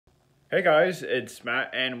Hey guys, it's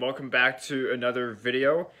Matt and welcome back to another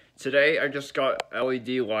video. Today I just got LED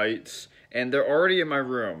lights and they're already in my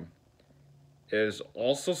room. It is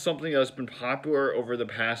also something that's been popular over the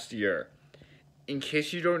past year. In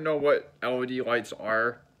case you don't know what LED lights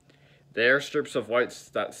are, they are strips of lights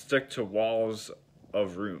that stick to walls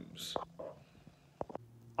of rooms.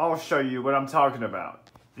 I'll show you what I'm talking about.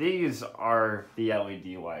 These are the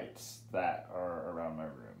LED lights that are around my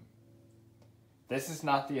room. This is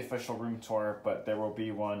not the official room tour, but there will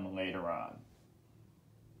be one later on.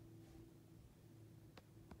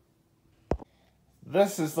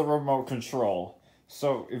 This is the remote control.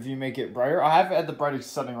 So if you make it brighter, I have it at the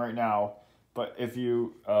brightest setting right now, but if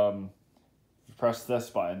you press this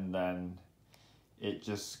button, then it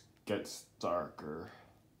just gets darker.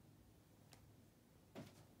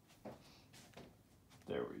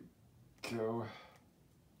 There we go.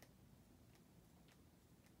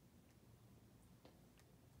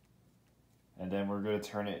 And then we're going to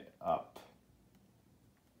turn it up.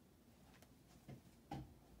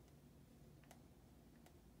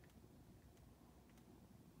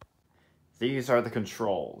 These are the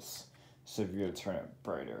controls. So if you're going to turn it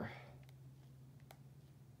brighter.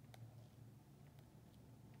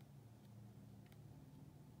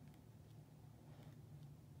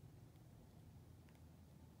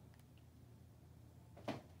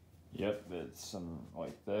 Yep, it's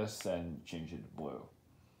like this, and change it to blue.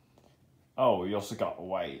 Oh, you also got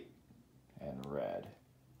white and red.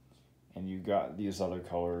 And you got these other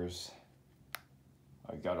colors.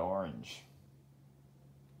 I got orange.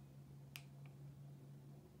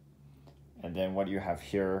 And then what you have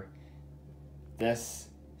here, this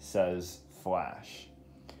says flash.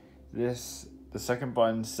 The second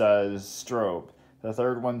button says strobe. The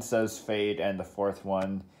third one says fade, and the fourth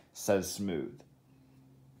one says smooth.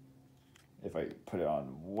 If I put it on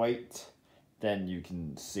white, then you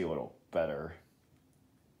can see a little better.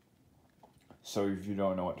 So if you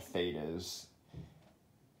don't know what fade is, it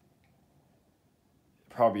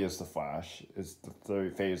probably is the flash.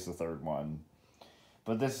 Fade is the third one.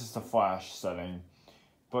 But this is the flash setting.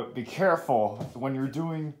 But be careful when you're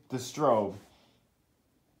doing the strobe,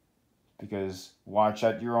 because watch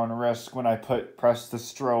at your own risk when I press the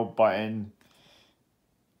strobe button.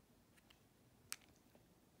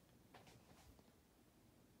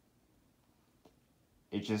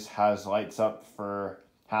 It just has lights up for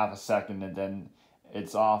half a second and then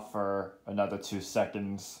it's off for another 2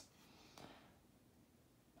 seconds.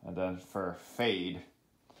 And then for fade,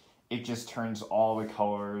 it just turns all the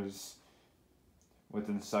colors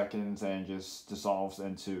within seconds and just dissolves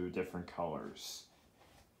into different colors.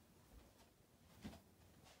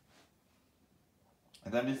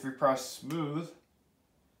 And then if you press smooth,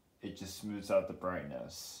 it just smooths out the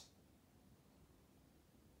brightness.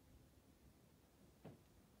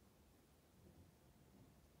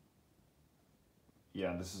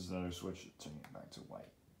 Yeah, this is another switch, turning it back to white.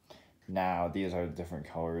 Now, these are the different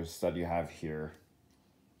colors that you have here.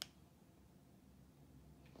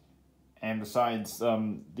 And besides,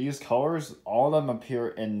 these colors, all of them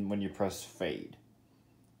appear when you press fade.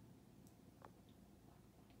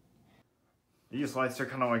 These lights are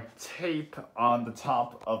kind of like tape on the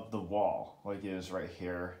top of the wall, like it is right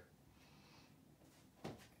here.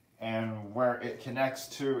 And where it connects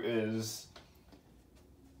to is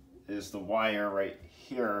the wire right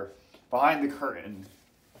here behind the curtain.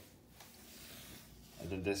 And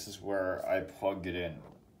then this is where I plug it in,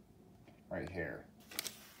 right here.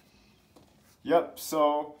 Yep,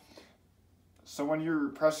 so when you're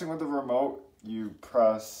pressing with the remote, you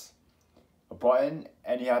press a button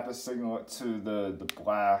and you have to signal it to the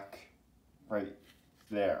black right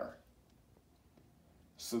there.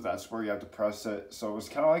 So that's where you have to press it. So it's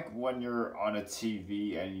kind of like when you're on a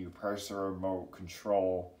TV and you press a remote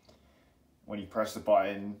control. When you press the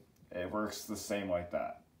button, it works the same like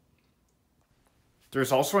that.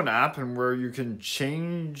 There's also an app where you can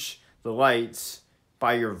change the lights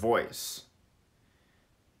by your voice.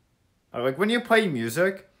 Like when you play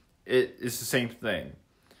music, it is the same thing.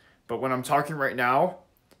 But when I'm talking right now,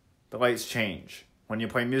 the lights change. When you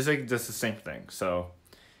play music, it's just the same thing. So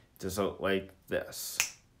just like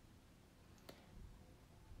this.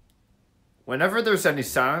 Whenever there's any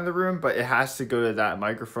sound in the room, but it has to go to that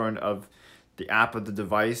microphone of the app of the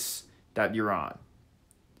device that you're on.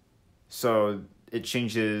 So it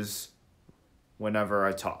changes whenever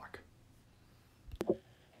I talk.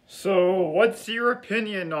 So what's your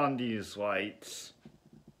opinion on these lights?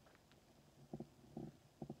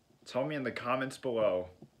 Tell me in the comments below.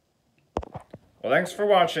 Well, thanks for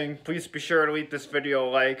watching. Please be sure to leave this video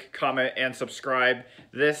a like, comment, and subscribe.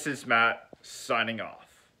 This is Matt, signing off.